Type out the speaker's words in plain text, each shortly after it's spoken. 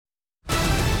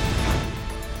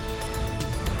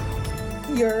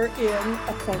you're in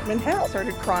appointment hell. I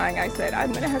started crying. I said,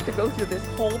 I'm going to have to go through this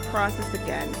whole process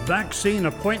again. Vaccine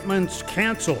appointments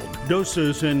canceled.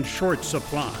 Doses in short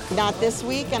supply. Not this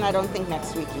week, and I don't think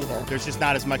next week either. There's just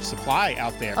not as much supply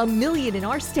out there. 1 million in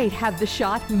our state have the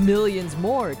shot, millions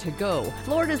more to go.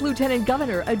 Florida's Lieutenant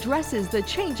Governor addresses the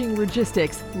changing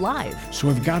logistics live. So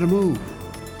we've got to move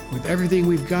with everything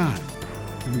we've got.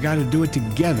 And we've got to do it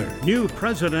together. New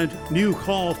president, new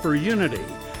call for unity.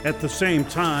 At the same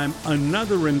time,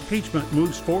 another impeachment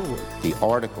moves forward. The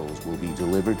articles will be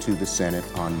delivered to the Senate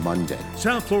on Monday.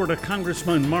 South Florida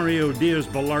Congressman Mario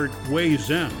Diaz-Balart weighs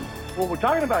in. What we're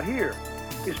talking about here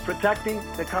is protecting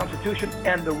the Constitution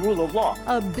and the rule of law.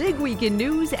 A big week in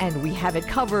news, and we have it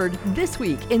covered this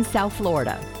week in South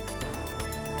Florida.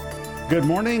 Good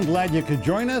morning. Glad you could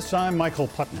join us. I'm Michael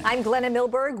Putney. I'm Glenna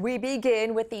Milberg. We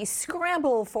begin with the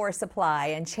scramble for supply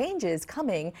and changes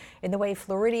coming in the way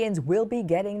Floridians will be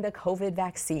getting the COVID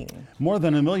vaccine. More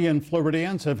than 1 million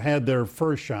Floridians have had their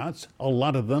first shots. A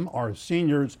lot of them are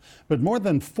seniors, but more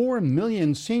than 4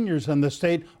 million seniors in the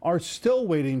state are still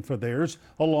waiting for theirs,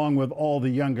 along with all the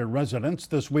younger residents.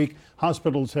 This week,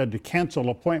 hospitals had to cancel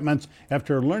appointments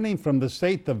after learning from the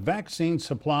state the vaccine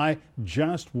supply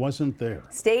just wasn't there.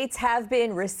 States have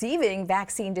been receiving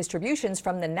vaccine distributions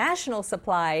from the national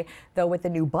supply, though with the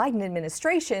new Biden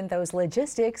administration, those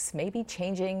logistics may be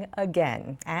changing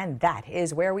again. And that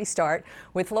is where we start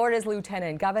with Florida's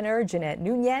Lieutenant Governor Jeanette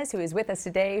Nunez, who is with us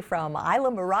today from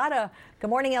Isla Mirada. Good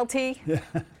morning, LT. Good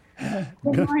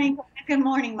morning. Good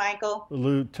morning, Michael.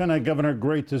 Lieutenant Governor,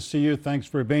 great to see you. Thanks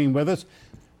for being with us.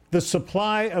 The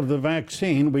supply of the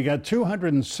vaccine, we got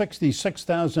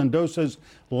 266,000 doses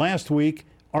last week.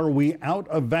 Are we out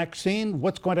of vaccine?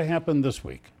 What's going to happen this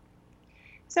week?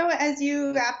 So as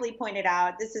you aptly pointed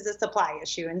out, this is a supply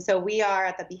issue. And so we are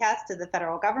at the behest of the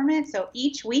federal government. So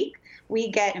each week we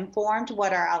get informed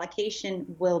what our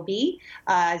allocation will be.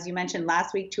 As you mentioned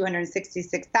last week,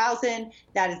 266,000.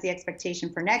 That is the expectation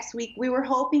for next week. We were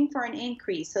hoping for an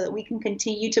increase so that we can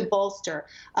continue to bolster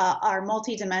our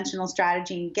multidimensional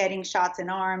strategy in getting shots in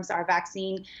arms. Our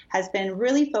vaccine has been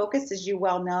really focused, as you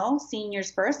well know.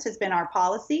 Seniors first has been our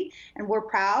policy. And we're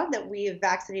proud that we have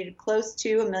vaccinated close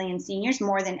to 1 million seniors,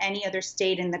 more than any other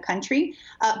state in the country.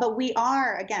 But we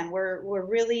are, again, we're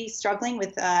really struggling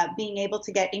with being able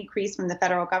to get increase from the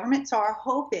federal government. So our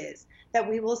hope is that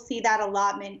we will see that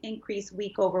allotment increase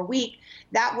week over week.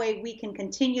 That way we can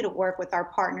continue to work with our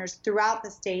partners throughout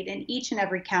the state and each and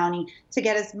every county to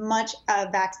get as much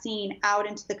vaccine out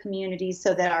into the communities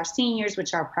so that our seniors,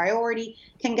 which are priority,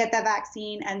 can get that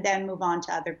vaccine and then move on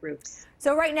to other groups.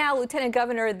 So right now, Lieutenant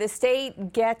Governor, the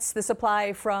state gets the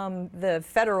supply from the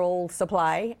federal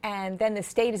supply, and then the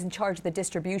state is in charge of the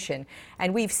distribution.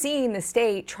 And we've seen the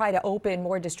state try to open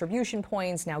more distribution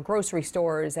points, now grocery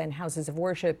stores and houses of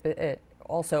worship,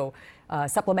 also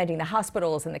supplementing the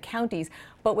hospitals and the counties.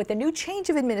 But with the new change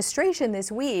of administration this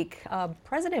week,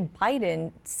 President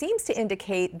Biden seems to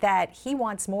indicate that he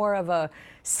wants more of a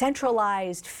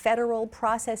centralized federal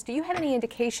process. Do you have any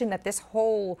indication that this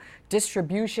whole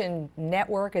distribution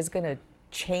network is going to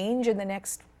change in the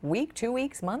next week, 2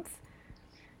 weeks, month?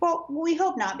 Well, we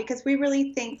hope not, because we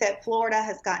really think that Florida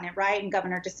has gotten it right, and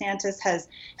Governor DeSantis has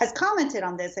commented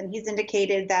on this, and he's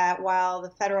indicated that while the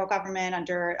federal government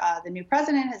under the new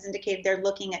president has indicated they're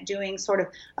looking at doing sort of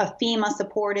a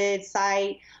FEMA-supported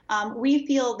site, we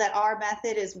feel that our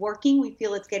method is working. We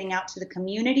feel it's getting out to the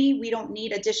community. We don't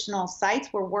need additional sites.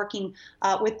 We're working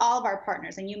with all of our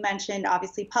partners, and you mentioned,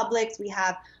 obviously, Publix. We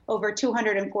have over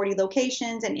 240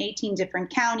 locations in 18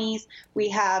 different counties. We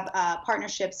have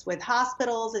partnerships with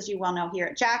hospitals. As you well know, here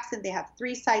at Jackson, they have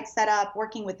 3 sites set up,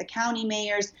 working with the county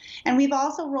mayors. And we've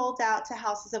also rolled out to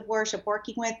houses of worship,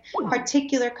 working with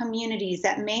particular communities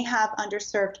that may have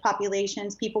underserved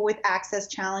populations, people with access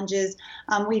challenges.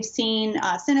 We've seen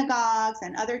synagogues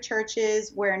and other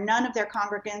churches where none of their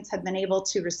congregants have been able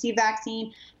to receive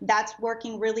vaccine. That's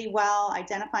working really well,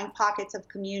 identifying pockets of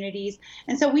communities.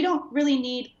 And so we don't really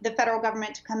need the federal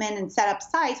government to come in and set up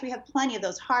sites. We have plenty of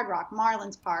those, Hard Rock,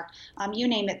 Marlins Park, you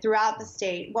name it, throughout the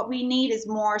state. What we need is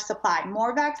more supply,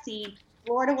 more vaccine.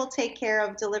 Florida will take care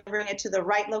of delivering it to the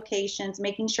right locations,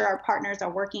 making sure our partners are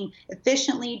working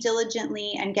efficiently,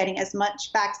 diligently, and getting as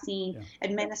much vaccine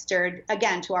administered,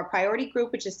 again, to our priority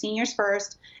group, which is seniors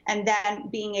first, and then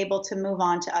being able to move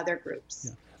on to other groups.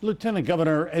 Yeah. Lieutenant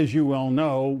Governor, as you well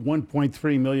know,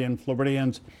 1.3 million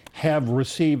Floridians have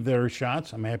received their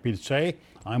shots. I'm happy to say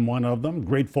I'm one of them.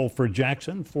 Grateful for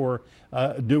Jackson for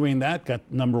doing that, got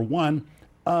number 1.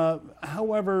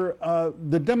 However,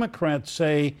 the Democrats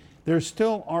say there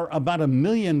still are about 1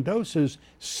 million doses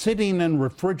sitting in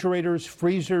refrigerators,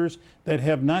 freezers that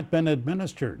have not been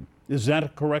administered. Is that a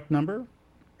correct number?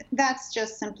 That's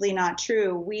just simply not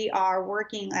true. We are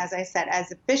working, as I said,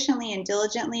 as efficiently and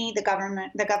diligently. The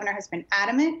governor has been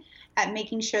adamant at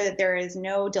making sure that there is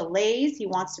no delays. He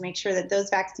wants to make sure that those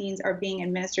vaccines are being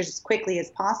administered as quickly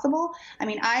as possible. I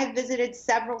mean, I've visited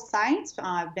several sites.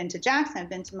 I've been to Jackson, I've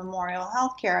been to Memorial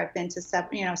Healthcare, I've been to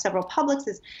several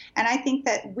Publixes, and I think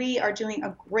that we are doing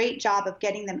a great job of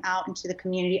getting them out into the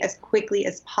community as quickly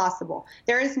as possible.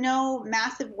 There is no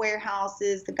massive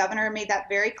warehouses. The governor made that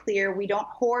very clear. We don't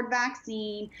hoard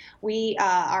vaccine. We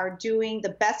are doing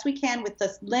the best we can with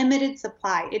this limited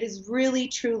supply. It is really,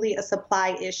 truly a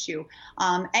supply issue.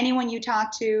 Anyone you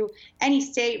talk to, any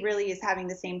state really is having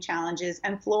the same challenges,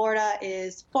 and Florida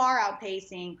is far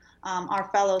outpacing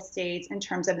our fellow states in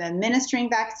terms of administering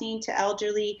vaccine to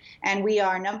elderly, and we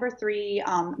are number 3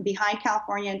 behind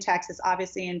California and Texas,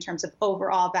 obviously, in terms of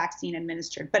overall vaccine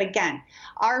administered. But again,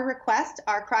 our request,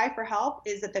 our cry for help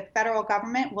is that the federal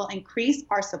government will increase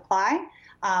our supply.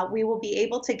 We will be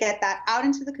able to get that out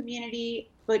into the community,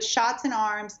 put shots in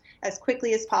arms as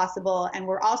quickly as possible. And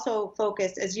we're also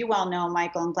focused, as you well know,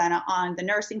 Michael and Glenna, on the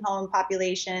nursing home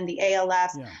population, the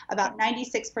ALFs. Yeah. About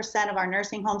 96% of our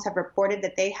nursing homes have reported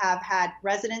that they have had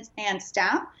residents and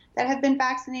staff that have been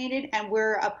vaccinated, and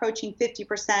we're approaching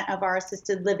 50% of our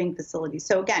assisted living facilities.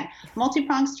 So again,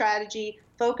 multi-pronged strategy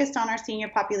focused on our senior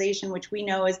population, which we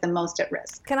know is the most at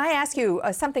risk. Can I ask you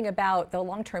something about the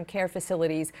long-term care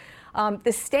facilities?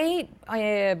 The state,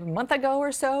 a month ago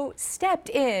or so, stepped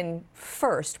in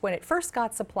first. When it first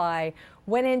got supply,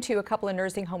 went into a couple of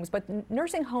nursing homes, but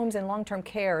nursing homes and long-term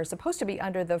care are supposed to be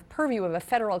under the purview of a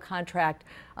federal contract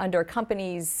under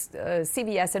companies,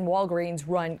 CVS and Walgreens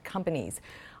run companies.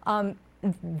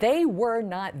 They were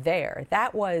not there.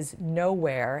 That was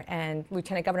nowhere. And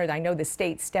Lieutenant Governor, I know the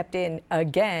state stepped in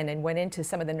again and went into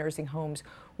some of the nursing homes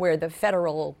where the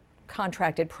federal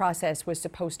contracted process was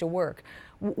supposed to work.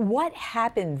 What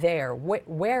happened there?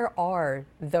 Where are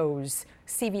those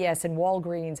CVS and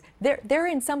Walgreens? They're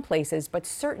in some places, but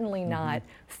certainly not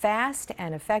fast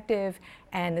and effective.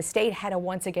 And the state had to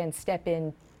once again step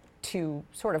in to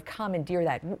sort of commandeer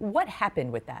that. What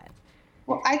happened with that?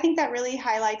 Well, I think that really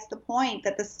highlights the point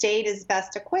that the state is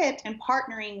best equipped in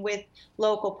partnering with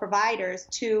local providers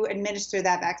to administer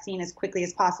that vaccine as quickly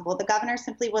as possible. The governor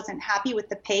simply wasn't happy with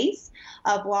the pace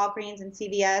of Walgreens and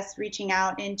CVS reaching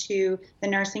out into the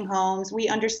nursing homes. We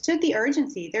understood the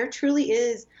urgency. There truly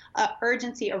is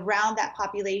urgency around that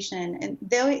population, and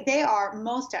they are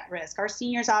most at risk. Our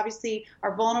seniors obviously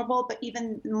are vulnerable, but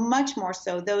even much more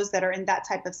so those that are in that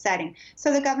type of setting.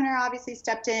 So the governor obviously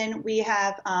stepped in. We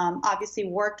have obviously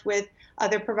worked with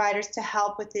other providers to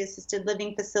help with the assisted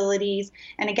living facilities.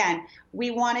 And again,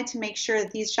 we wanted to make sure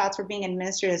that these shots were being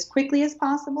administered as quickly as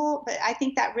possible. But I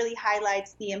think that really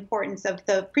highlights the importance of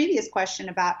the previous question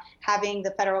about having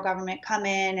the federal government come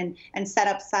in and set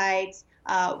up sites.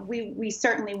 We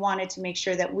certainly wanted to make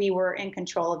sure that we were in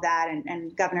control of that,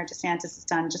 and Governor DeSantis has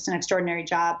done just an extraordinary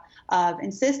job of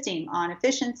insisting on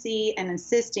efficiency and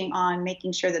insisting on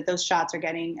making sure that those shots are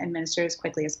getting administered as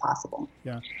quickly as possible.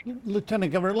 Yeah.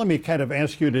 Lieutenant Governor, let me kind of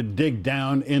ask you to dig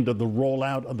down into the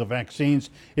rollout of the vaccines.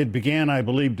 It began, I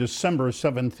believe, December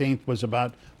 17th was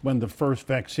about when the first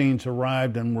vaccines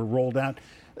arrived and were rolled out.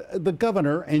 The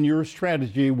governor and your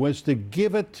strategy was to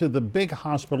give it to the big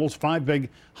hospitals, 5 big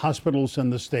hospitals in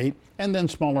the state, and then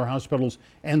smaller hospitals,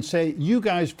 and say, you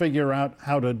guys figure out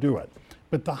how to do it.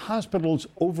 But the hospitals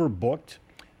overbooked.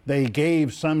 They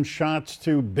gave some shots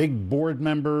to big board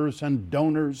members and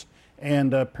donors,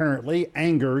 and apparently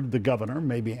angered the governor,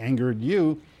 maybe angered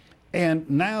you. And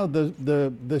now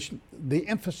the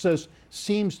emphasis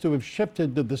seems to have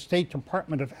shifted to the State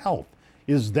Department of Health.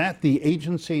 Is that the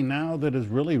agency now that is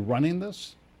really running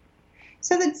this?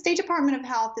 So the State Department of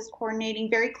Health is coordinating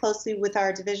very closely with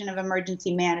our Division of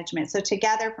Emergency Management. So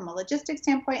together from a logistics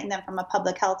standpoint and then from a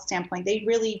public health standpoint,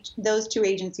 those two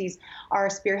agencies are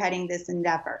spearheading this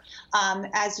endeavor.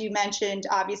 As you mentioned,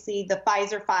 obviously the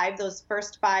Pfizer 5, those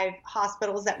first 5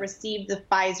 hospitals that received the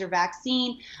Pfizer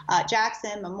vaccine,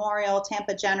 Jackson, Memorial,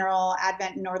 Tampa General,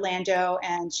 Advent in Orlando,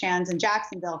 and Shands in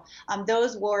Jacksonville,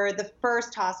 those were the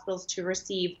first hospitals to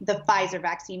receive the Pfizer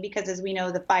vaccine because, as we know,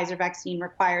 the Pfizer vaccine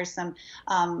requires some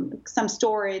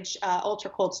storage, ultra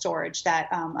cold storage that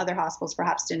other hospitals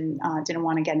perhaps didn't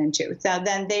want to get into. So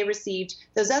then they received,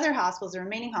 those other hospitals, the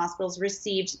remaining hospitals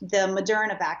received the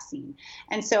Moderna vaccine.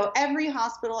 And so every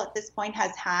hospital at this point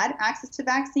has had access to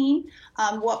vaccine.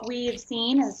 What we have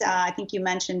seen, as I think you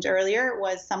mentioned earlier,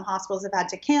 was some hospitals have had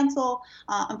to cancel.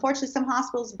 Unfortunately, some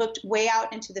hospitals booked way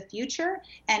out into the future.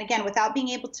 And again, without being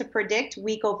able to predict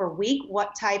week over week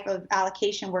what type of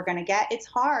allocation we're going to get, it's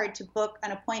hard to book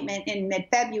an appointment in in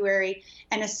mid-February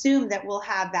and assume that we'll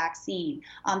have vaccine.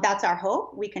 That's our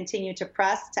hope. We continue to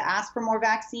press to ask for more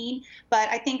vaccine, but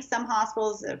I think some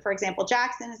hospitals, for example,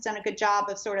 Jackson has done a good job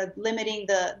of sort of limiting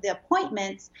the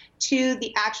appointments to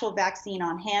the actual vaccine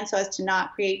on hand so as to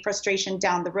not create frustration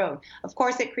down the road. Of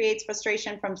course, it creates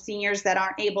frustration from seniors that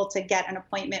aren't able to get an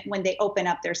appointment when they open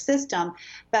up their system,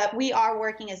 but we are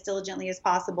working as diligently as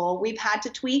possible. We've had to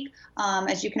tweak,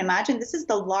 as you can imagine, this is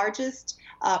the largest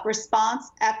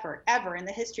response effort ever in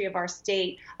the history of our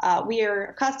state. We are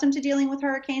accustomed to dealing with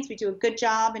hurricanes. We do a good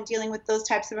job in dealing with those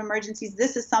types of emergencies.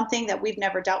 This is something that we've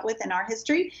never dealt with in our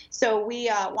history. So we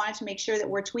wanted to make sure that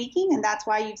we're tweaking, and that's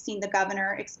why you've seen the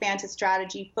governor expand his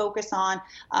strategy, focus on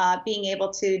being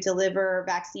able to deliver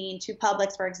vaccine to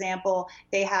Publix, for example.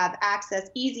 They have access,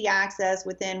 easy access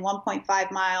within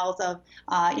 1.5 miles of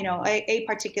a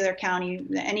particular county.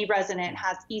 Any resident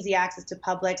has easy access to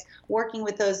Publix. Working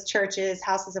with those churches,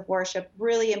 houses of worship,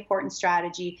 really important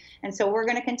strategy. And so we're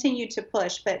going to continue to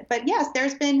push. But yes,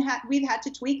 we've had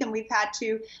to tweak and we've had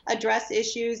to address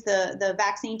issues. The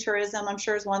vaccine tourism, I'm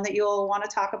sure, is one that you'll want to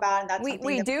talk about. And that's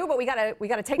we do, but we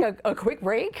gotta take a quick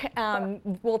break.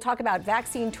 We'll talk about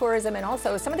vaccine tourism and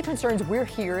also some of the concerns we're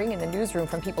hearing in the newsroom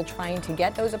from people trying to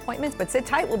get those appointments. But sit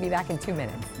tight, we'll be back in 2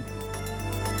 minutes.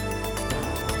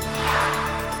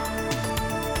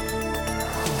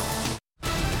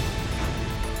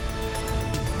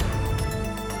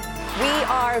 We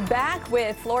are back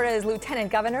with Florida's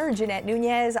Lieutenant Governor, Jeanette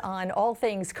Nunez, on all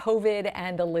things COVID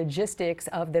and the logistics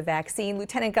of the vaccine.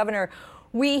 Lieutenant Governor,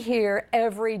 we hear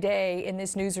every day in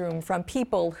this newsroom from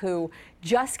people who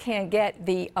just can't get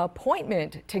the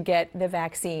appointment to get the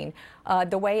vaccine.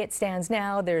 The way it stands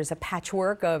now, there's a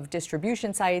patchwork of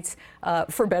distribution sites,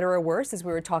 for better or worse, as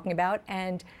we were talking about,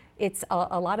 and it's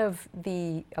a lot of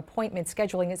the appointment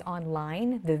scheduling is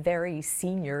online. The very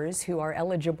seniors who are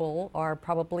eligible are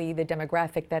probably the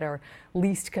demographic that are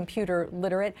least computer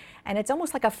literate. And it's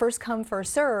almost like a first come,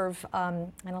 first serve.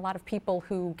 And a lot of people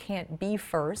who can't be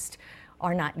first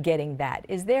are not getting that.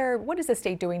 What is the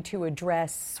state doing to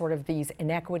address sort of these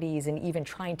inequities and even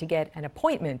trying to get an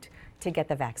appointment to get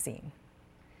the vaccine?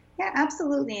 Yeah,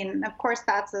 absolutely. And of course,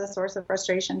 that's a source of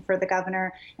frustration for the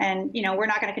governor. And, we're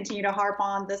not going to continue to harp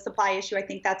on the supply issue. I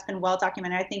think that's been well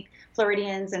documented. I think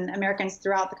Floridians and Americans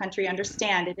throughout the country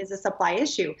understand it is a supply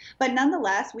issue. But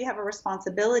nonetheless, we have a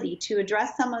responsibility to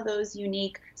address some of those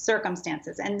unique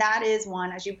circumstances. And that is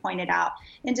one, as you pointed out,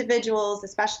 individuals,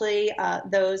 especially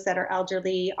those that are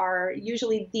elderly, are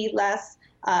usually the less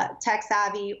tech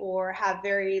savvy or have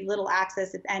very little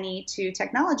access, if any, to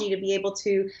technology to be able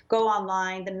to go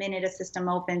online the minute a system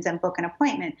opens and book an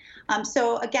appointment.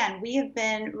 So again, we have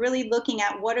been really looking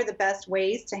at what are the best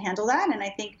ways to handle that. And I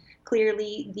think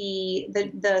clearly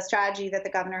the strategy that the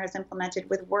governor has implemented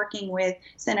with working with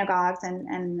synagogues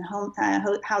and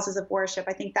houses of worship,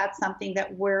 I think that's something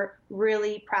that we're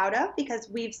really proud of, because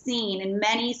we've seen in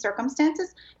many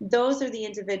circumstances, those are the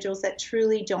individuals that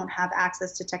truly don't have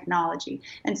access to technology.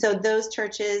 And so those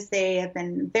churches, they have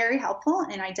been very helpful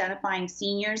in identifying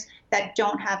seniors that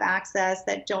don't have access,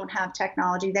 that don't have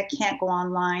technology, that can't go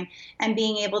online, and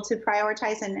being able to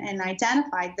prioritize and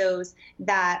identify those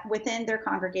that within their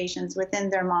congregations, within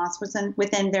their mosques,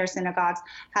 within their synagogues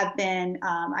have been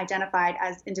identified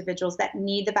as individuals that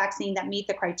need the vaccine, that meet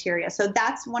the criteria. So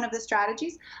that's one of the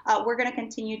strategies. We're going to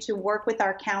continue to work with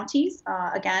our counties,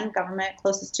 again, government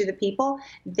closest to the people.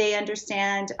 They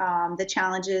understand the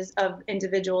challenges of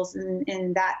individuals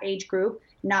in that age group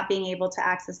not being able to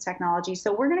access technology.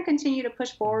 So we're going to continue to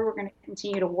push forward. We're going to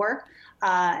continue to work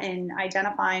in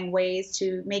identifying ways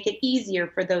to make it easier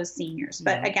for those seniors.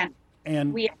 But again,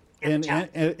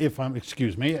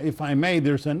 if I may,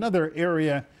 there's another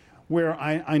area where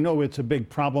I know it's a big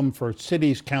problem for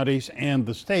cities, counties, and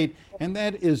the state, and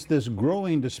that is this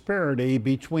growing disparity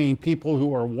between people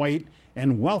who are white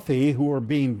and wealthy who are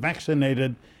being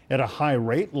vaccinated at a high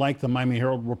rate. Like the Miami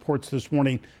Herald reports this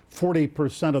morning,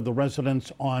 40% of the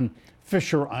residents on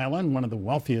Fisher Island, one of the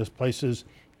wealthiest places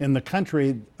in the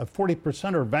country,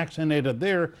 40% are vaccinated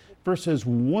there versus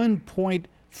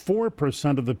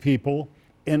 1.4% of the people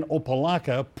in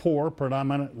Opelika, poor,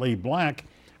 predominantly black.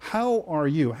 How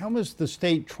is the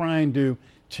state trying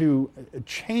to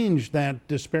change that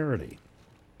disparity?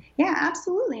 Yeah,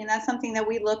 absolutely. And that's something that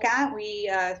we look at.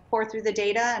 We pour through the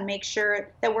data and make sure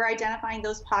that we're identifying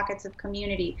those pockets of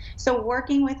community. So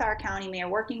working with our county mayor,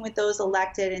 working with those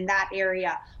elected in that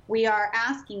area, we are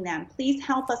asking them, please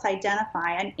help us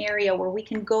identify an area where we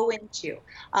can go into,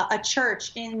 a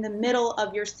church in the middle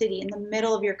of your city, in the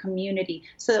middle of your community,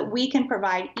 so that we can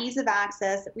provide ease of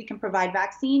access, that we can provide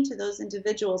vaccine to those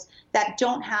individuals that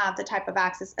don't have the type of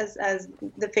access as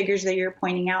the figures that you're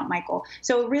pointing out, Michael.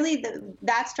 So really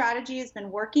that strategy has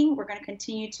been working. We're going to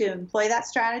continue to employ that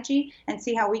strategy and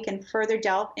see how we can further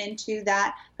delve into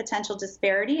that potential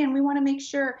disparity. And we want to make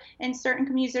sure in certain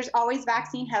communities, there's always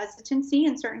vaccine hesitancy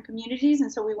in certain communities.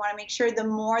 And so we want to make sure the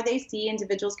more they see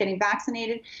individuals getting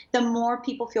vaccinated, the more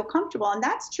people feel comfortable. And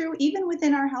that's true even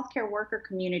within our healthcare worker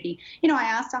community. You know, I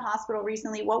asked a hospital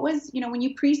recently, what was, when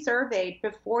you pre-surveyed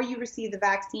before you received the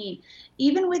vaccine,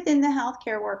 even within the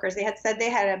healthcare workers, they had said they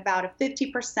had about a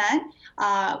 50%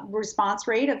 response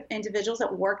rate of individuals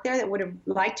that work there that would have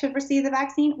liked to have received the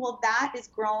vaccine. Well, that is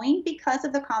growing because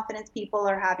of the confidence people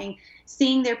are having,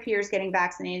 seeing their peers getting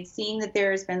vaccinated, seeing that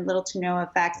there has been little to no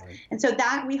effects. Right. And so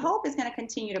that we hope is going to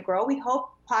continue to grow. We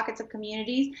hope pockets of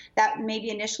communities that maybe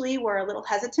initially were a little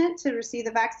hesitant to receive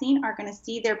the vaccine are going to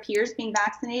see their peers being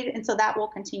vaccinated, and so that will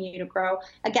continue to grow.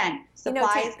 Again,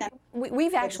 supply is going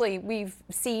to... We've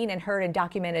seen and heard and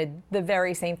documented the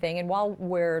very same thing, and while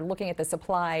we're looking at the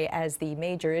supply as the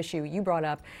major issue, you brought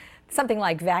up something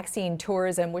like vaccine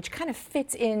tourism, which kind of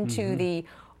fits into the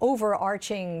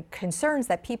overarching concerns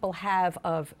that people have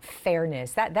of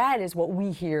fairness. That is what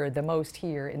we hear the most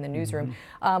here in the newsroom.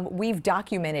 We've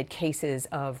documented cases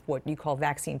of what you call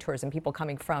vaccine tourism, people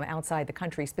coming from outside the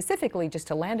country specifically just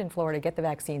to land in Florida, get the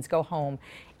vaccines, go home.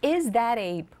 Is that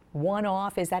a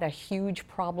one-off? Is that a huge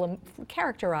problem?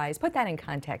 Characterize, put that in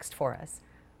context for us.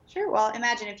 Sure. Well,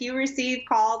 imagine if you receive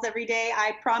calls every day,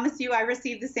 I promise you I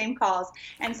receive the same calls.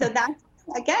 And so that's,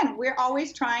 again, we're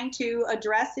always trying to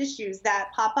address issues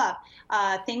that pop up,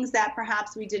 things that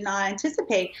perhaps we did not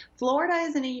anticipate. Florida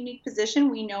is in a unique position.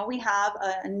 We know we have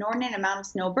an inordinate amount of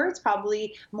snowbirds,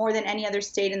 probably more than any other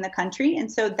state in the country.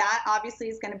 And so that obviously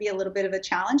is going to be a little bit of a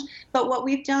challenge. But what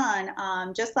we've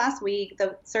done just last week,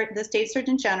 the state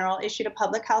surgeon general issued a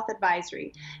public health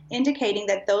advisory indicating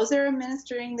that those that are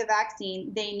administering the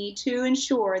vaccine, they need to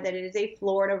ensure that it is a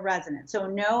Florida resident. So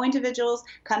no individuals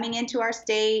coming into our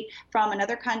state from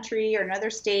another country or another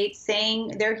state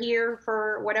saying they're here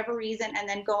for whatever reason and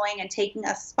then going and taking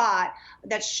a spot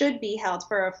that should be held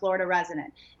for a Florida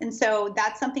resident. And so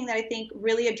that's something that I think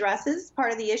really addresses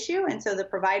part of the issue. And so the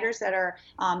providers that are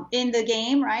in the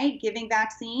game, right, giving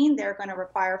vaccine, they're going to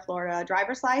require a Florida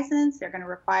driver's license. They're going to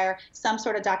require some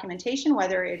sort of documentation,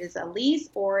 whether it is a lease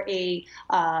or a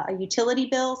utility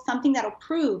bill, something that'll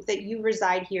prove that you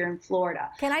reside here in Florida.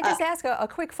 Can I just ask a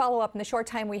quick follow-up in the short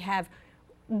time we have?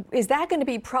 Is that going to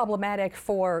be problematic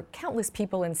for countless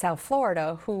people in South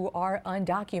Florida who are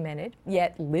undocumented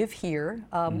yet live here?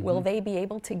 Will they be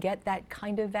able to get that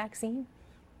kind of vaccine?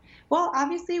 Well,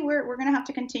 obviously, we're going to have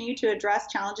to continue to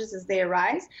address challenges as they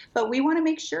arise, but we want to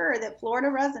make sure that Florida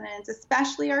residents,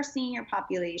 especially our senior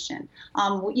population,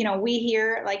 we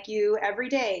hear, like you, every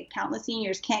day, countless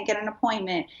seniors can't get an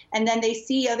appointment, and then they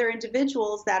see other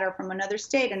individuals that are from another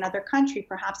state, another country,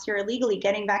 perhaps here illegally,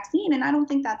 getting vaccine, and I don't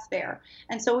think that's fair.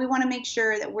 And so we want to make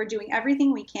sure that we're doing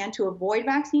everything we can to avoid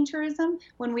vaccine tourism.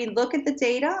 When we look at the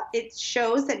data, it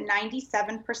shows that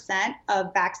 97%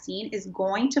 of vaccine is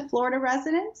going to Florida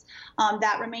residents.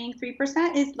 That remaining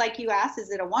 3% is, like you asked, is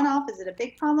it a one-off? Is it a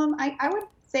big problem? I would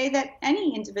say that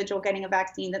any individual getting a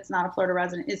vaccine that's not a Florida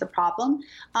resident is a problem.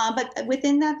 But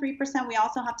within that 3%, we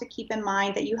also have to keep in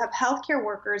mind that you have healthcare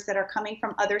workers that are coming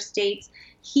from other states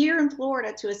here in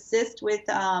Florida to assist with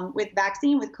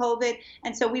vaccine, with COVID.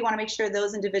 And so we want to make sure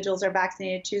those individuals are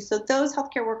vaccinated too. So those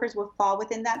healthcare workers will fall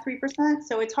within that 3%.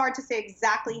 So it's hard to say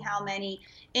exactly how many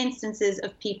instances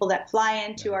of people that fly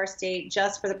into our state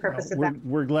just for the purpose of that.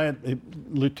 We're glad,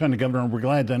 Lieutenant Governor, we're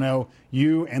glad to know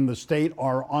you and the state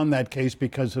are on that case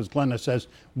because, as Glenna says,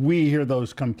 we hear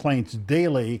those complaints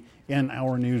daily in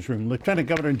our newsroom. Lieutenant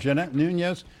Governor Jeanette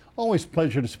Nunez, always a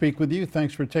pleasure to speak with you.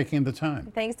 Thanks for taking the time.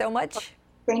 Thanks so much.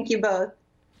 Thank you both.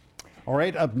 All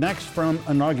right, up next, from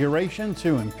inauguration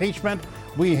to impeachment,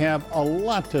 we have a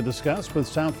lot to discuss with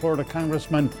South Florida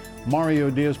Congressman Mario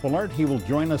Diaz-Balart. He will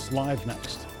join us live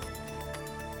next.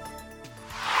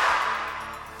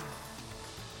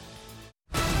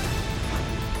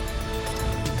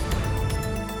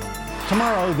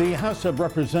 Tomorrow, the House of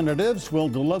Representatives will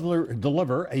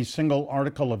deliver a single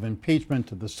article of impeachment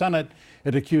to the Senate.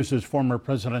 It accuses former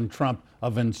President Trump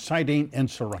of inciting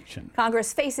insurrection.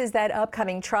 Congress faces that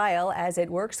upcoming trial as it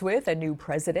works with a new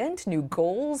president, new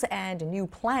goals, and new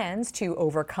plans to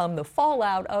overcome the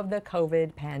fallout of the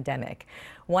COVID pandemic.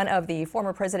 One of the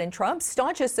former President Trump's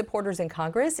staunchest supporters in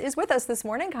Congress is with us this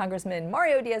morning, Congressman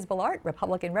Mario Diaz-Balart,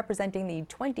 Republican representing the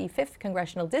 25th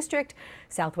Congressional District,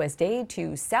 Southwest Dade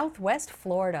to Southwest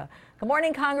Florida. Good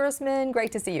morning, Congressman.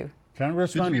 Great to see you.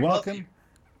 Congressman, welcome.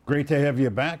 Great to have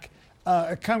you back.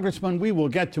 Congressman, we will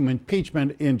get to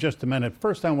impeachment in just a minute.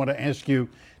 First, I want to ask you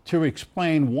to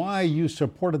explain why you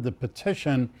supported the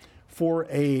petition for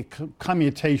a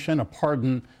commutation, a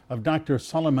pardon of Dr.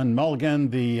 Solomon Mulligan,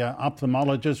 the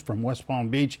ophthalmologist from West Palm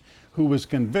Beach, who was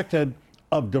convicted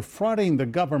of defrauding the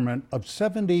government of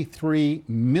 $73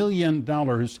 million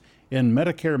in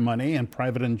Medicare money and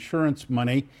private insurance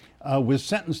money, was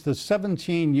sentenced to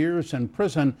 17 years in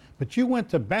prison. But you went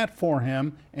to bat for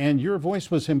him, and your voice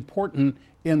was important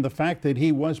in the fact that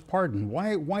he was pardoned.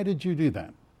 Why did you do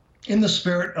that? In the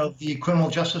spirit of the criminal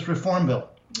justice reform bill.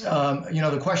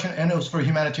 The question, and it was for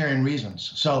humanitarian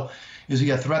reasons. So is he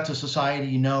a threat to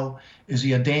society? No. Is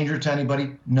he a danger to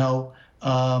anybody? No.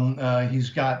 He's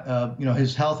got,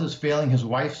 his health is failing. His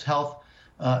wife's health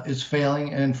is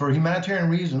failing. And for humanitarian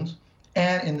reasons,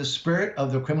 and in the spirit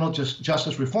of the criminal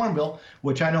justice reform bill,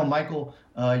 which I know, Michael,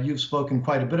 you've spoken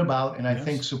quite a bit about, and I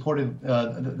think supported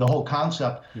the whole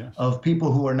concept of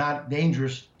people who are not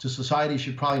dangerous to society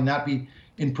should probably not be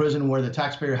in prison where the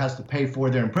taxpayer has to pay for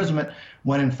their imprisonment,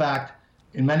 when in fact,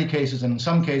 in many cases, and in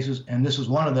some cases, and this is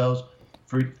one of those,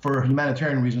 for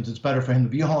humanitarian reasons, it's better for him to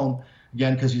be home,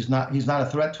 again, because he's not a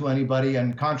threat to anybody,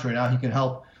 and contrary, now he can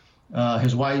help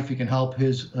his wife, he can help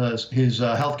his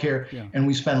health care, and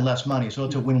we spend less money. So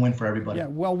it's a win-win for everybody. Yeah,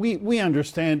 well, we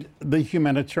understand the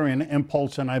humanitarian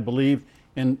impulse, and I believe,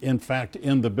 in fact,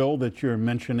 in the bill that you're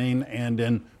mentioning, and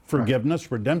in forgiveness,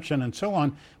 redemption, and so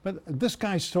on. But this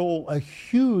guy stole a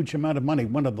huge amount of money,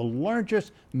 one of the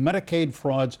largest Medicaid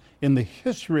frauds in the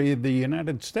history of the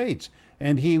United States.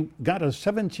 And he got a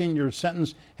 17-year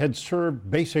sentence, had served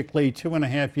basically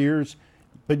 2.5 years,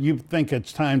 but you think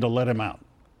it's time to let him out?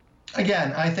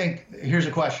 Again, I think here's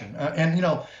a question.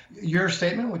 Your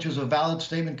statement, which is a valid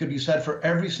statement, could be said for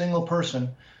every single person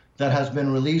that has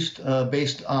been released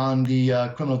based on the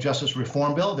criminal justice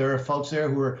reform bill. There are folks there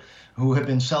who have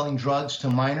been selling drugs to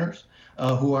minors,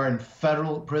 who are in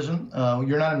federal prison.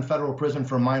 You're not in federal prison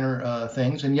for minor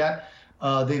things, and yet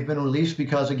they've been released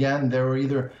because, again, there were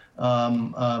either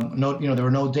there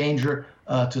were no danger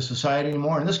to society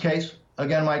anymore. In this case,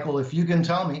 again, Michael, if you can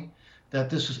tell me that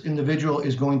this individual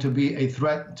is going to be a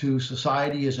threat to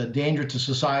society, is a danger to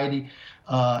society,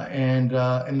 and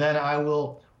then I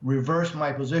will reverse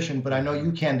my position. But I know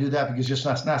you can't do that because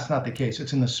that's not the case.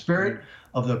 It's in the spirit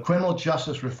of the criminal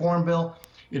justice reform bill.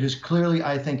 It is clearly,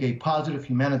 I think, a positive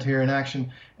humanitarian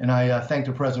action, and I thank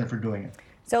the president for doing it.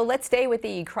 So let's stay with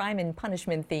the crime and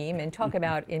punishment theme and talk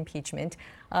about impeachment.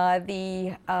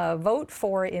 The vote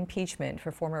for impeachment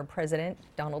for former President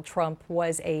Donald Trump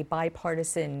was a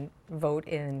bipartisan vote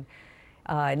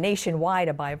nationwide,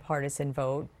 a bipartisan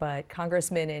vote, but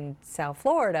Congressman in South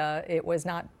Florida, it was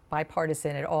not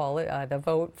bipartisan at all. The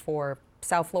vote for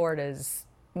South Florida's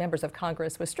members of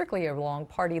Congress was strictly along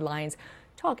party lines.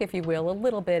 Talk, if you will, a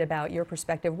little bit about your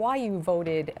perspective, why you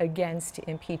voted against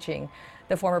impeaching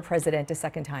the former president a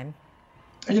second time.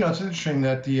 It's interesting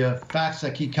that the facts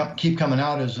that keep coming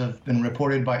out, as have been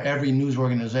reported by every news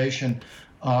organization,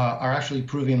 are actually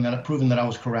proving that I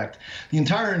was correct. The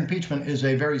entire impeachment is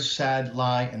a very sad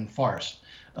lie and farce.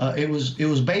 It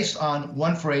was based on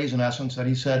one phrase, in essence, that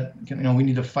he said, we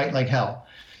need to fight like hell.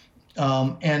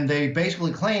 And they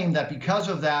basically claimed that because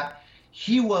of that,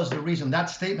 he was the reason, that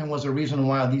statement was the reason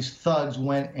why these thugs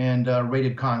went and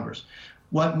raided Congress.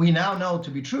 What we now know to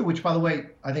be true, which, by the way,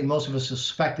 I think most of us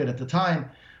suspected at the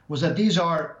time, was that these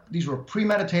were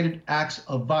premeditated acts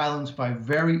of violence by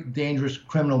very dangerous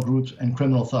criminal groups and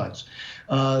criminal thugs.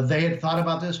 They had thought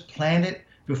about this, planned it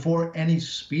before any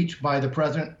speech by the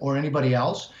president or anybody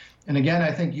else. And again,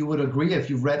 I think you would agree, if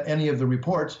you've read any of the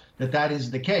reports, that that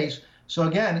is the case. So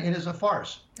again, it is a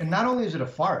farce. And not only is it a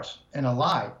farce and a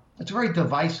lie, it's a very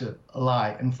divisive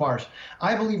lie and farce.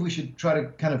 I believe we should try to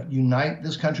kind of unite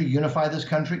this country, unify this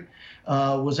country.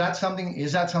 Is that something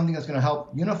that's going to help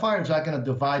unify, or is that going to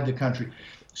divide the country?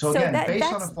 So again,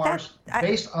 based on a farce,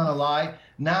 based on a lie,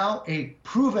 now a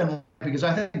proven, because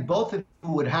I think both of you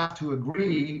would have to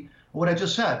agree what I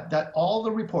just said, that all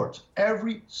the reports,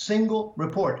 every single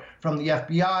report from the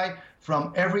FBI,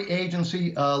 from every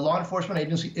agency, law enforcement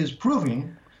agency, is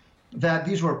proving that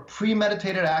these were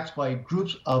premeditated acts by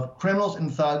groups of criminals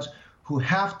and thugs who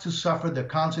have to suffer the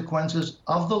consequences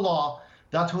of the law.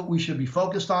 That's what we should be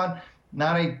focused on.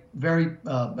 not a very,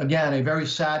 again, a very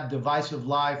sad, divisive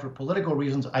lie for political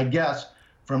reasons, I guess,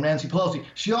 from Nancy Pelosi.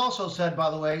 She also said,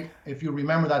 by the way, if you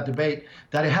remember that debate,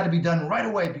 that it had to be done right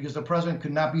away because the president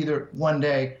could not be there one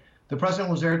day. The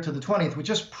president was there to the 20th, which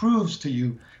just proves to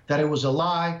you that it was a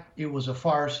lie, it was a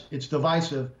farce, it's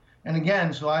divisive. And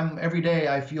again, so every day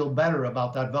I feel better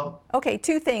about that vote. Okay,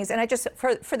 two things, and I just,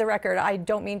 for the record, I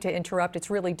don't mean to interrupt. It's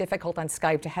really difficult on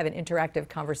Skype to have an interactive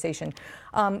conversation.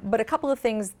 But a couple of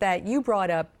things that you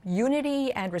brought up,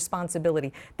 unity and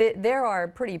responsibility. There are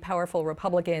pretty powerful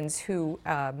Republicans who,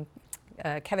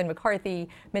 Kevin McCarthy,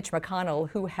 Mitch McConnell,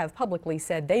 who have publicly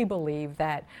said they believe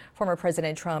that former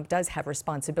President Trump does have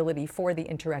responsibility for the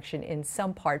insurrection in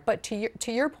some part. But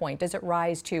to your point, does it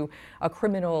rise to a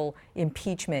criminal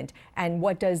impeachment? And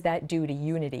what does that do to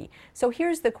unity? So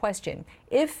here's the question.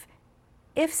 If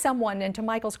someone, and to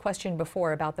Michael's question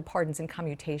before about the pardons and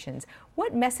commutations,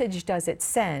 what message does it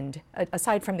send,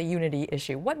 aside from the unity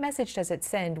issue, what message does it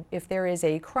send if there is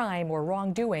a crime or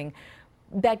wrongdoing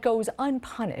that goes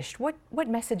unpunished? What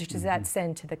message does that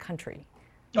send to the country?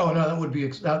 Oh no,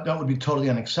 that would be totally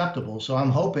unacceptable. So I'm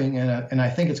hoping, and I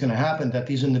think it's going to happen, that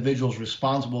these individuals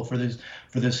responsible for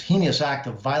this heinous act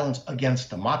of violence against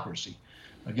democracy,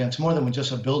 against more than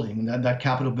just a building, that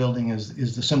Capitol building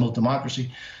is the symbol of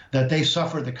democracy, that they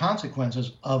suffer the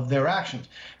consequences of their actions.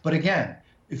 But again,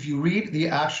 if you read the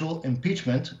actual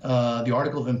impeachment, the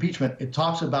article of impeachment, it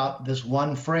talks about this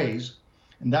one phrase.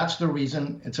 And that's the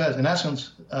reason, it says, in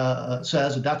essence,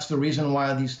 says that that's the reason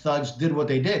why these thugs did what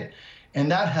they did.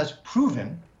 And that has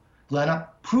proven, Glenna,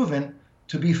 proven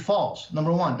to be false,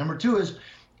 number one. Number two is,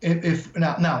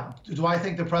 now, do I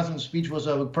think the president's speech was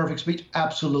a perfect speech?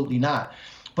 Absolutely not.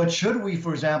 But should we,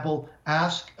 for example,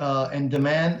 ask and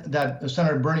demand that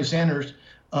Senator Bernie Sanders,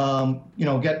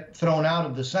 get thrown out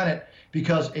of the Senate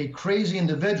because a crazy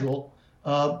individual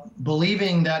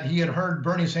believing that he had heard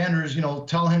Bernie Sanders,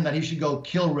 tell him that he should go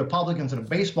kill Republicans at a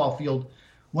baseball field,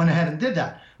 went ahead and did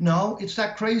that? No, it's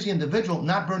that crazy individual,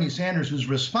 not Bernie Sanders, who's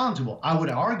responsible. I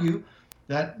would argue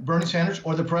that Bernie Sanders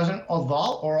or the president of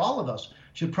all of us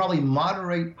should probably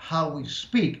moderate how we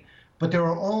speak. But there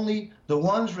are only the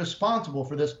ones responsible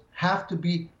for this have to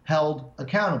be held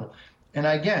accountable. And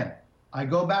again, I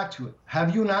go back to it.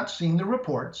 Have you not seen the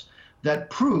reports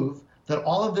that prove that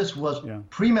all of this was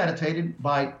premeditated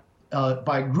by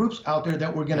groups out there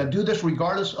that were going to do this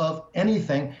regardless of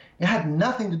anything? It had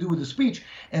nothing to do with the speech.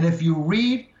 And if you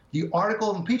read the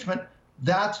article of impeachment,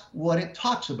 that's what it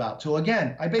talks about. So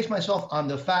again, I base myself on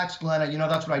the facts, Glenna.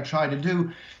 That's what I try to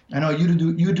do. I know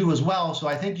you do as well. So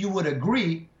I think you would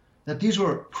agree that these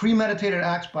were premeditated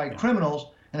acts by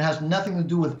criminals, and it has nothing to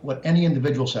do with what any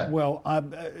individual said. Well,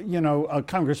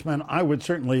 Congressman, I would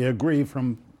certainly agree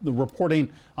from the reporting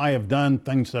I have done,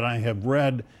 things that I have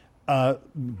read,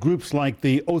 groups like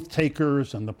the Oath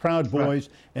Takers and the Proud Boys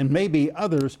and maybe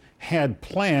others had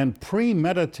planned,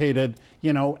 premeditated,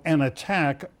 an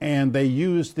attack, and they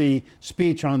used the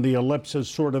speech on the ellipse as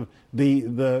sort of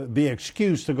the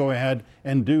excuse to go ahead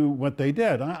and do what they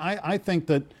did. I think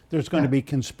that there's going to be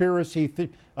conspiracy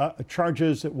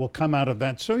charges that will come out of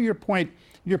that. So your point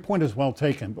is well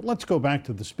taken. But let's go back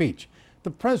to the speech. The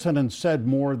president said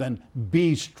more than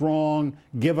be strong,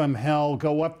 give them hell,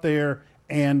 go up there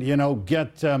and,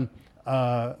 get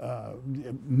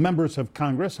members of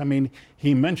Congress. I mean,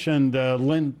 he mentioned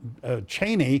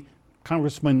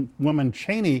Congresswoman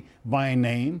Cheney by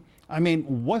name. I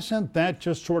mean, wasn't that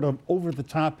just sort of over the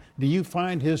top? Do you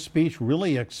find his speech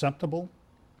really acceptable?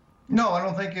 No, I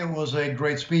don't think it was a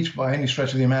great speech by any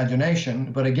stretch of the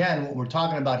imagination. But again, what we're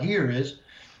talking about here is,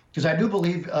 because I do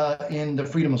believe in the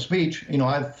freedom of speech.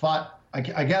 I've fought, I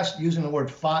guess using the word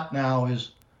fought now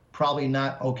is probably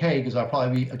not okay, because I'll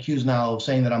probably be accused now of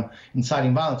saying that I'm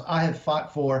inciting violence. I have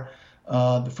fought for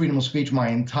the freedom of speech my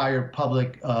entire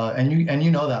public, and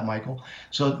you know that, Michael.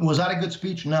 So was that a good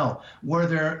speech? No. Were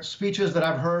there speeches that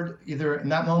I've heard either in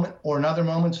that moment or in other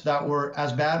moments that were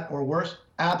as bad or worse?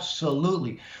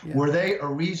 Absolutely. Yeah. Were they a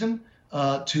reason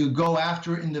to go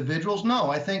after individuals? No,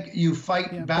 I think you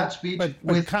fight bad speech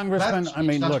with Congressman. Speech. I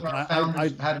mean, that's look,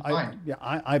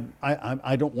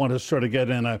 I don't want to sort of get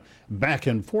in a back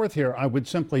and forth here. I would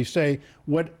simply say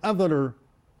whatever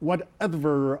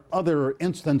other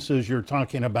instances you're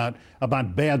talking about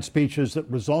bad speeches that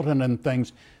resulted in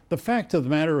things. The fact of the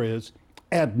matter is,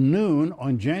 at noon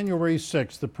on January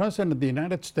 6th, the President of the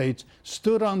United States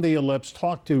stood on the ellipse,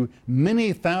 talked to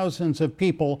many thousands of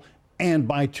people, and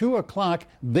by 2 o'clock,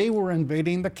 they were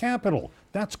invading the Capitol.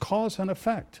 That's cause and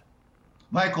effect.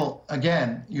 Michael,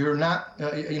 again, you're not,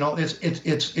 that's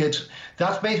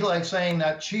basically like saying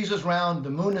that cheese is round, the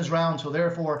moon is round, so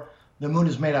therefore the moon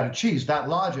is made out of cheese. That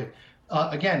logic.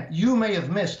 again, you may have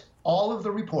missed all of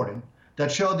the reporting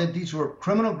that showed that these were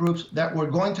criminal groups that were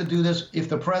going to do this if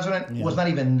the president was not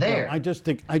even there. Well, I just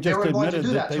they were going to do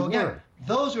that. they so again, were.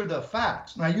 those are the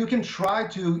facts. Now you can try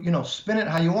to spin it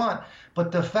how you want,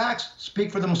 but the facts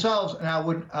speak for themselves. And I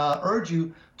would urge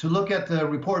you to look at the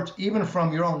reports, even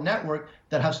from your own network,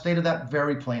 that have stated that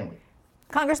very plainly.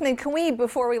 Congressman, can we,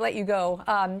 before we let you go,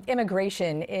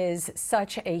 immigration is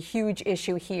such a huge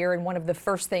issue here, and one of the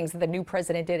first things that the new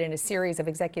president did in a series of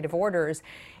executive orders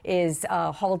is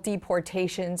halt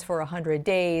deportations for 100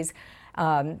 days,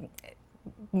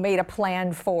 made a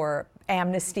plan for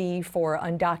amnesty for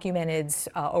undocumenteds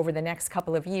over the next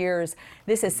couple of years.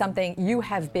 This is something you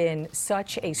have been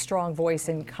such a strong voice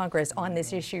in Congress on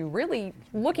this issue, really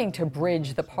looking to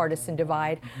bridge the partisan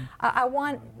divide. I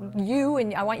want you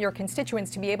and I want your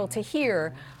constituents to be able to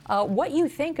hear what you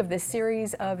think of this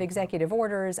series of executive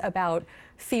orders about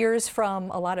fears from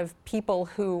a lot of people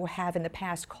who have in the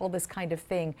past called this kind of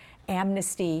thing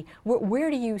amnesty.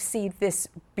 Where do you see this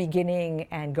beginning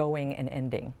and going and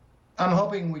ending? I'm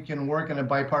hoping we can work in a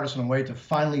bipartisan way to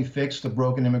finally fix the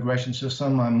broken immigration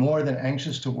system. I'm more than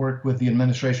anxious to work with the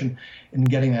administration in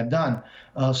getting that done.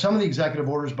 Some of the executive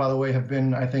orders, by the way, have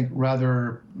been, I think,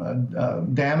 rather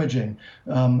damaging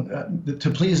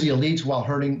to please the elites while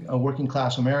hurting working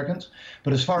class Americans.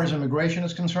 But as far as immigration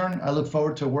is concerned, I look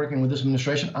forward to working with this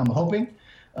administration. I'm hoping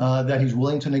that he's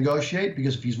willing to negotiate,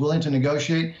 because if he's willing to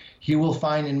negotiate, he will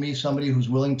find in me somebody who's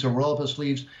willing to roll up his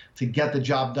sleeves to get the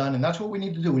job done. And that's what we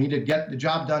need to do. We need to get the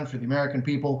job done for the American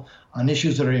people on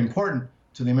issues that are important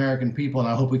to the American people. And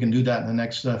I hope we can do that in the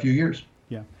next few years.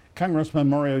 Yeah. Congressman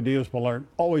Mario Diaz-Balart,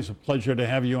 always a pleasure to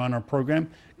have you on our program.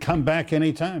 Come back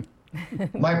anytime.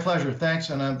 My pleasure. Thanks.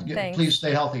 And please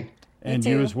stay healthy. And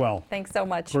you as well. Thanks so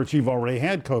much. Of course, you've already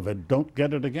had COVID. Don't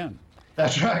get it again.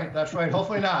 That's right. That's right.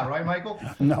 Hopefully not. Right, Michael?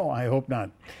 No, I hope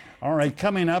not. All right,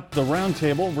 coming up, the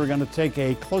roundtable, we're going to take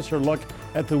a closer look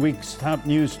at the week's top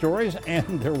news stories,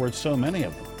 and there were so many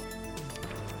of them.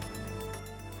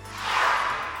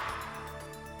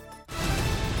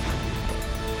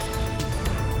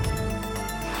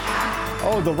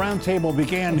 Oh, the roundtable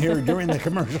began here during the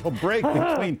commercial break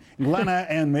between Glenna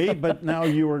and me, but now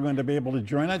you are going to be able to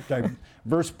join it.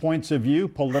 Diverse points of view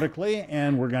politically,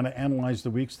 and we're going to analyze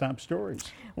the week's top stories.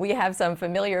 We have some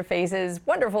familiar faces,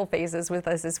 wonderful faces with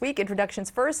us this week. Introductions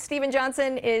first. Stephen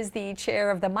Johnson is the chair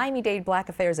of the Miami-Dade Black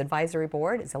Affairs Advisory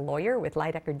Board. He's a lawyer with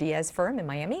Lydecker Diaz firm in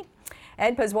Miami.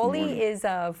 Ed Pozzuoli is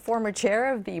a former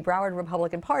chair of the Broward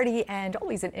Republican Party and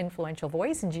always an influential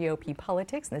voice in GOP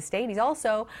politics in the state. He's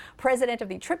also president of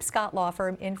the Tripp Scott Law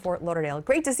Firm in Fort Lauderdale.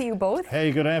 Great to see you both.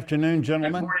 Hey, good afternoon,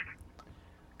 gentlemen.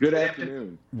 Good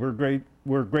afternoon.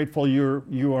 We're grateful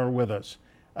you are with us.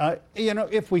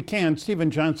 If we can,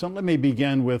 Stephen Johnson, let me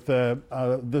begin with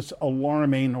this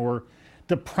alarming or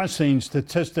depressing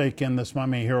statistic in this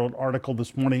Miami Herald article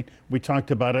this morning. We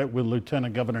talked about it with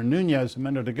Lieutenant Governor Nunez a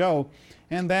minute ago,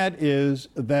 and that is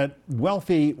that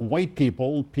wealthy white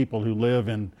people who live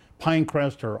in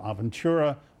Pinecrest or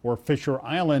Aventura or Fisher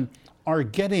Island, are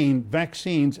getting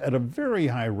vaccines at a very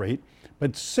high rate,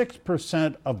 but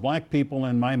 6% of black people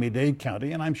in Miami-Dade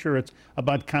County, and I'm sure it's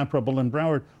about comparable in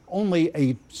Broward, only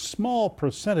a small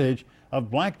percentage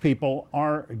of black people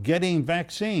are getting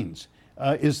vaccines.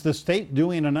 Is the state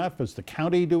doing enough? Is the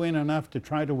county doing enough to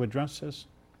try to address this?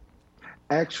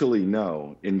 Actually,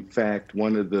 no. In fact,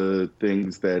 one of the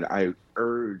things that I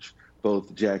urge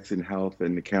both Jackson Health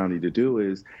and the county to do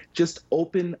is just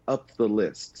open up the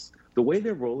lists. The way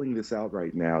they're rolling this out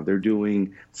right now, they're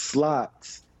doing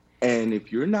slots. And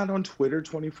if you're not on Twitter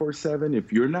 24/7,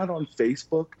 if you're not on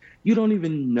Facebook, you don't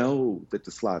even know that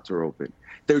the slots are open.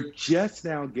 They're just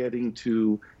now getting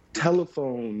to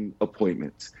telephone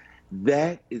appointments.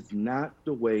 That is not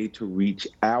the way to reach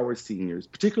our seniors,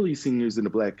 particularly seniors in the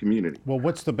black community. Well,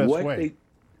 what's the best way?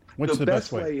 What's the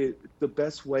best way? The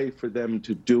best way for them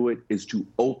to do it is to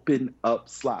open up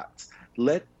slots.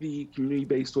 Let the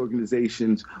community-based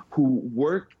organizations who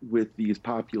work with these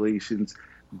populations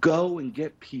go and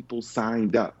get people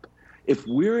signed up. If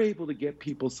we're able to get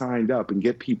people signed up and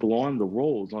get people on the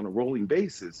rolls on a rolling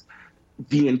basis,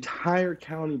 the entire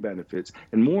county benefits,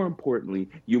 and more importantly,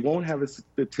 you won't have a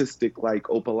statistic like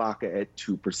Opelika at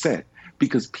 2%,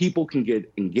 because people can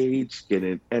get engaged,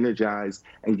 get energized,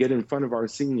 and get in front of our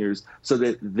seniors so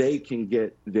that they can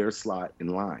get their slot in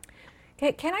line.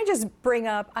 Can I just bring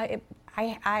up,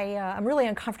 I'm really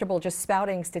uncomfortable just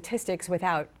spouting statistics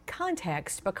without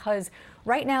context, because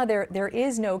right now there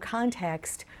is no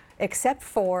context except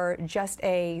for just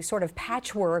a sort of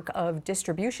patchwork of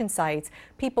distribution sites.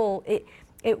 People,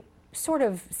 sort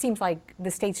of seems like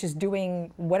the state's just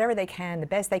doing whatever they can, the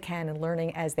best they can, and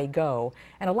learning as they go.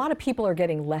 And a lot of people are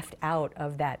getting left out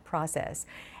of that process.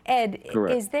 Ed,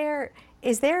 Correct.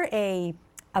 is there a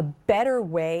better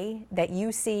way that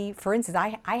you see? For instance,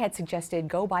 I had suggested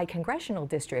go by congressional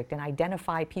district and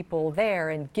identify people there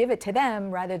and give it to them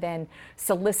rather than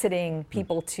soliciting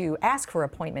people to ask for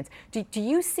appointments. Do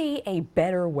you see a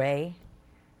better way?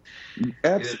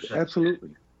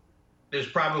 Absolutely. There's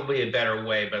probably a better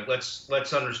way, but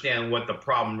let's understand what the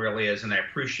problem really is, and I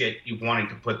appreciate you wanting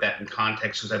to put that in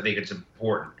context because I think it's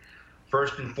important.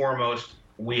 First and foremost,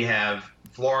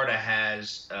 Florida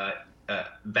has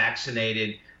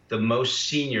vaccinated the most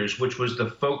seniors, which was the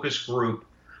focus group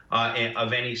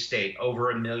of any state,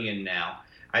 over 1 million now.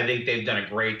 I think they've done a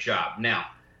great job. Now,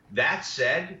 that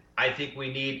said, I think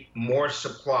we need more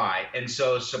supply, and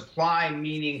so supply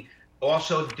meaning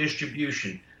also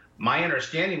distribution. My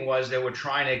understanding was they were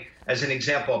trying to, as an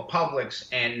example, Publix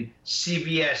and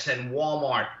CVS and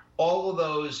Walmart, all of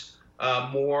those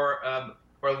more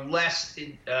or less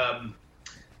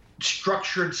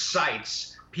structured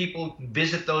sites. People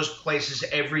visit those places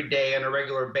every day on a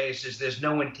regular basis. There's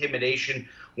no intimidation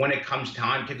when it comes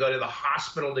time to go to the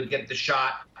hospital to get the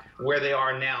shot where they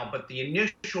are now. But the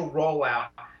initial rollout,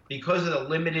 because of the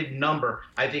limited number,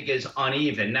 I think is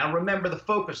uneven. Now, remember the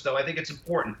focus, though. I think it's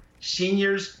important.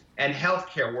 Seniors and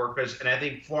healthcare workers, and I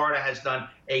think Florida has done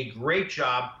a great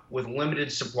job with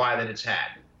limited supply that it's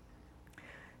had.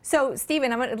 So,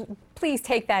 Stephen, I'm going to please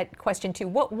take that question too.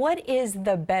 What is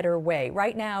the better way?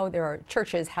 Right now, there are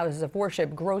churches, houses of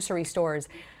worship, grocery stores.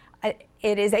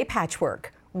 It is a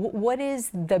patchwork. What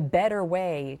is the better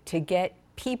way to get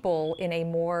people in a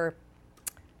more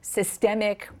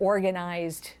systemic,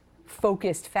 organized,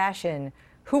 focused fashion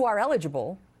who are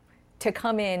eligible to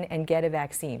come in and get a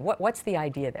vaccine? What's the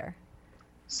idea there?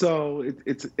 So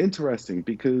it's interesting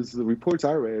because the reports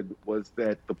I read was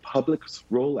that the Publix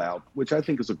rollout, which I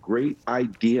think is a great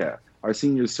idea, our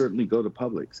seniors certainly go to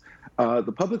Publix.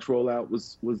 The Publix rollout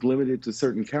was limited to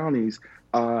certain counties,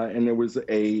 and there was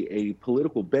a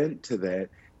political bent to that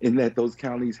in that those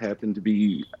counties happen to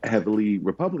be heavily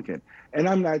Republican. And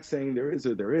I'm not saying there is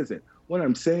or there isn't. What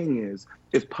I'm saying is,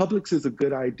 if Publix is a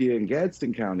good idea in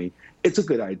Gadsden County, it's a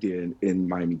good idea in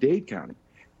Miami-Dade County.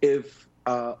 If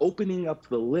opening up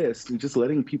the list and just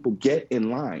letting people get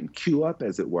in line, queue up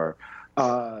as it were,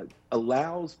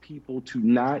 allows people to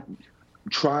not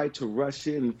try to rush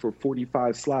in for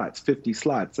 45 slots, 50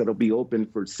 slots that'll be open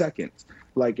for seconds,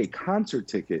 like a concert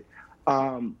ticket,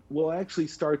 we'll actually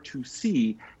start to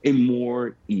see a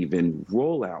more even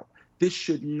rollout. This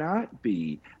should not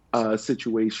be a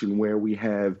situation where we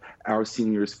have our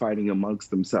seniors fighting amongst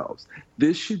themselves.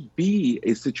 This should be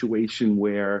a situation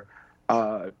where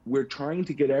we're trying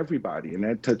to get everybody, and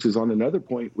that touches on another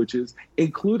point, which is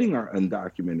including our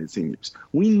undocumented seniors.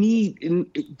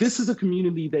 This is a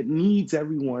community that needs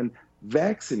everyone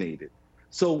vaccinated.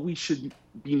 So we should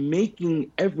be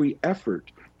making every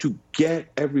effort to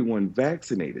get everyone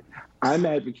vaccinated. I'm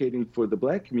advocating for the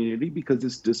Black community because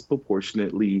it's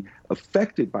disproportionately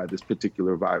affected by this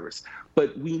particular virus.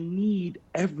 But we need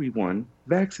everyone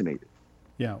vaccinated.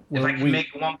 Yeah. Well, if I can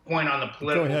make one point on the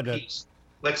political piece,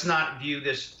 let's not view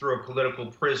this through a political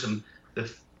prism. The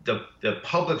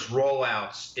Publix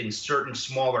rollouts in certain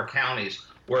smaller counties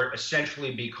were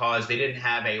essentially because they didn't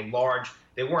have they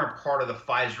weren't part of the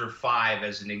Pfizer 5,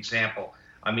 as an example.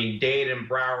 I mean, Dade and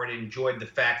Broward enjoyed the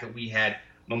fact that we had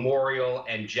Memorial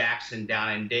and Jackson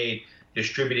down in Dade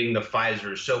distributing the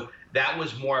Pfizer. So that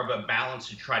was more of a balance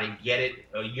to try to get it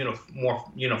more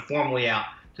uniformly out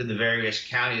to the various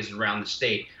counties around the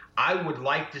state. I would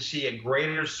like to see a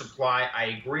greater supply. I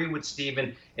agree with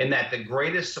Stephen in that the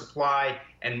greatest supply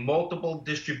and multiple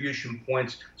distribution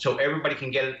points so everybody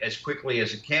can get it as quickly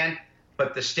as it can.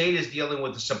 But the state is dealing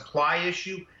with the supply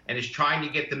issue and is trying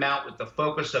to get them out with the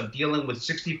focus of dealing with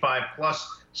 65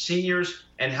 plus seniors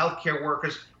and healthcare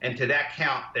workers. And to that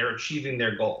count, they're achieving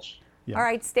their goals. Yeah. All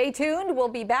right, stay tuned. We'll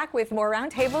be back with more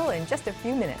Roundtable in just a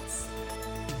few minutes.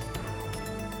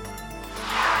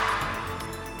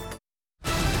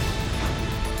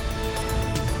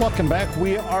 Welcome back.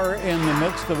 We are in the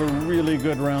midst of a really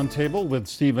good roundtable with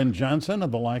Stephen Johnson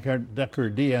of the Leichhardt Decker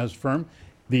Diaz firm.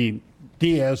 The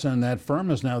Diaz in that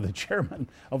firm is now the chairman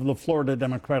of the Florida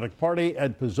Democratic Party.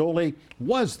 Ed Pizzoli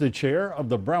was the chair of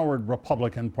the Broward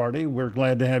Republican Party. We're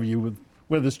glad to have you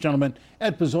with us, gentlemen.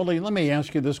 Ed Pizzoli, let me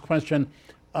ask you this question.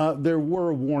 There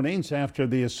were warnings after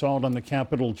the assault on the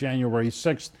Capitol January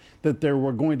 6th that there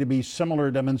were going to be similar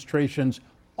demonstrations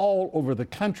all over the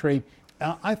country.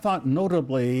 I thought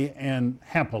notably and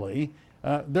happily,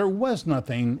 there was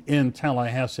nothing in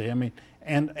Tallahassee. I mean,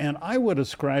 And I would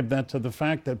ascribe that to the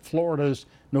fact that Florida's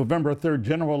November 3rd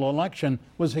general election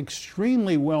was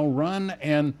extremely well run,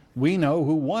 and we know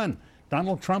who won.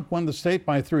 Donald Trump won the state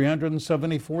by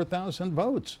 374,000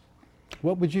 votes.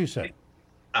 What would you say?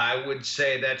 I would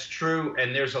say that's true,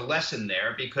 and there's a lesson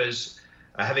there because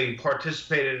having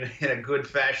participated in a good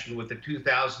fashion with the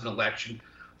 2000 election,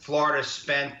 Florida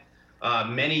spent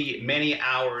many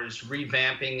hours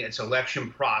revamping its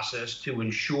election process to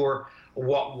ensure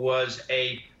what was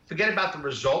forget about the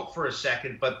result for a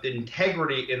second, but the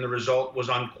integrity in the result was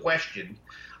unquestioned.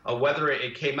 Whether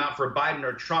it came out for Biden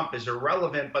or Trump is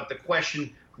irrelevant, but the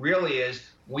question really is,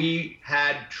 we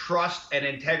had trust and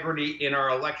integrity in our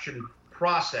election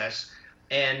process,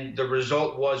 and the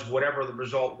result was whatever the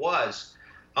result was.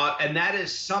 And that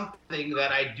is something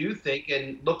that I do think,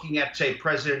 and looking at, say,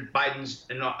 President Biden's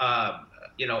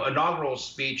inaugural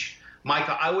speech,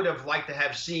 Micah, I would have liked to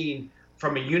have seen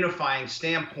from a unifying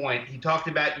standpoint. He talked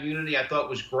about unity. I thought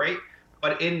was great.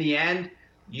 But in the end,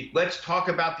 let's talk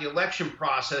about the election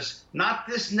process, not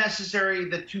this necessary,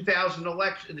 the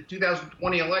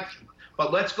 2020 election,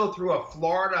 but let's go through a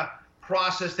Florida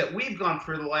process that we've gone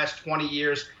through the last 20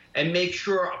 years and make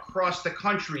sure across the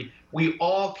country we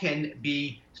all can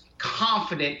be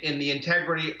confident in the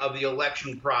integrity of the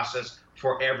election process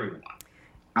for everyone.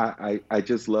 I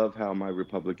just love how my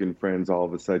Republican friends all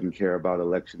of a sudden care about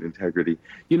election integrity.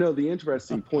 You know, the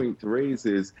interesting point to raise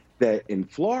is that in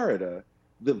Florida,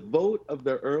 the vote of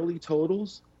the early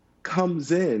totals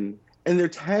comes in and they're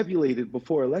tabulated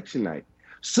before election night.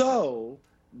 So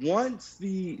once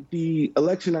the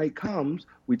election night comes,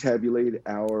 we tabulate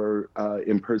our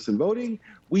in-person voting.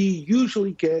 We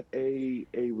usually get a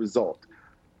result.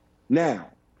 Now,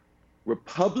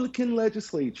 Republican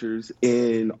legislatures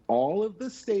in all of the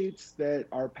states that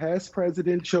our past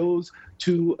president chose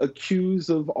to accuse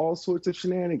of all sorts of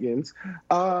shenanigans,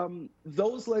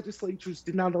 those legislatures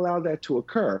did not allow that to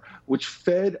occur, which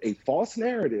fed a false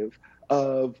narrative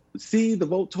of, see, the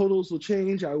vote totals will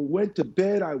change. I went to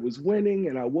bed, I was winning,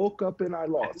 and I woke up and I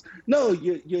lost. No,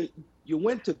 you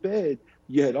went to bed,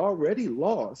 you had already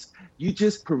lost. You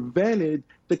just prevented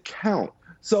the count.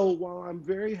 So while I'm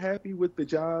very happy with the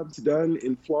jobs done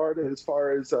in Florida as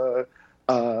far as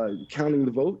counting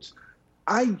the votes,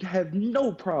 I have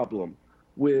no problem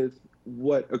with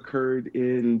what occurred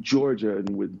in Georgia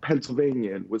and with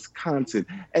Pennsylvania and Wisconsin.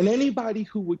 And anybody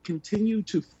who would continue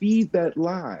to feed that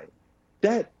lie,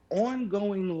 that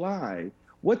ongoing lie,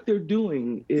 what they're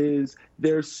doing is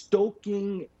they're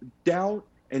stoking doubt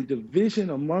and division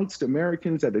amongst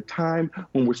Americans at a time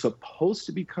when we're supposed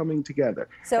to be coming together.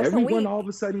 So everyone all of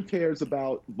a sudden cares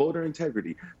about voter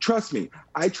integrity. Trust me,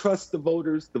 I trust the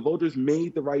voters. The voters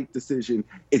made the right decision.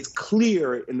 It's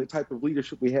clear in the type of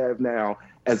leadership we have now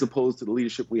as opposed to the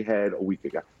leadership we had a week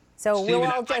ago. So we'll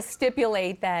all just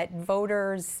stipulate that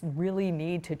voters really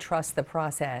need to trust the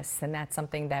process, and that's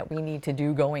something that we need to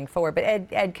do going forward. But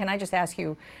Ed, can I just ask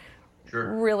you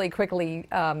really quickly,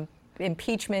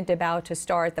 impeachment about to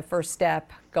start, the first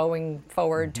step going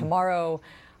forward tomorrow.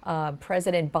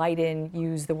 President Biden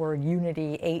used the word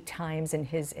unity 8 times in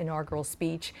his inaugural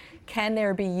speech. Can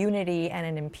there be unity and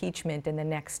an impeachment in the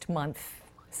next month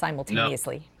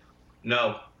simultaneously?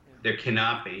 No, there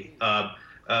cannot be.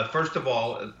 First of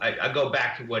all, I go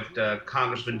back to what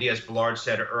Congressman Diaz-Balart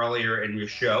said earlier in your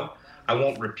show. I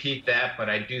won't repeat that, but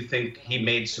I do think he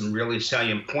made some really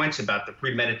salient points about the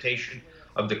premeditation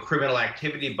of the criminal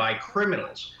activity by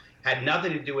criminals. Had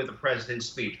nothing to do with the president's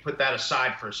speech. Put that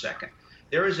aside for a second.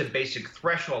 There is a basic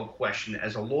threshold question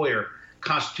as a lawyer,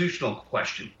 constitutional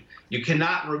question. You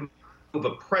cannot remove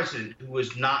a president who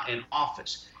is not in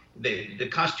office. The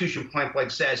Constitution point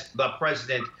blank says the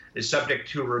president is subject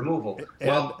to removal.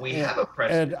 Well, we have a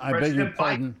president. Ed, I beg your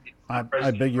pardon. I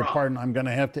beg your pardon. I'm going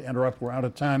to have to interrupt. We're out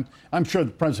of time. I'm sure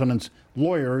the president's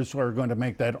lawyers are going to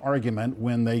make that argument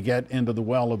when they get into the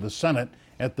well of the Senate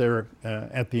at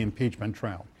the impeachment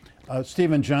trial.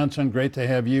 Stephen Johnson, great to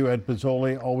have you. Ed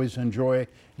Pizzoli, always enjoy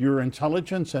your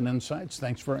intelligence and insights.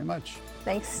 Thanks very much.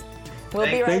 Thanks. We'll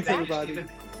be right back. Everybody.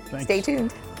 Stay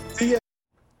tuned. See ya.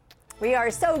 We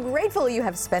are so grateful you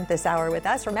have spent this hour with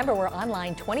us. Remember, we're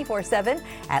online 24/7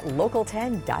 at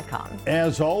local10.com.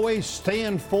 As always, stay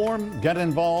informed, get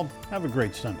involved. Have a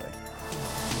great Sunday.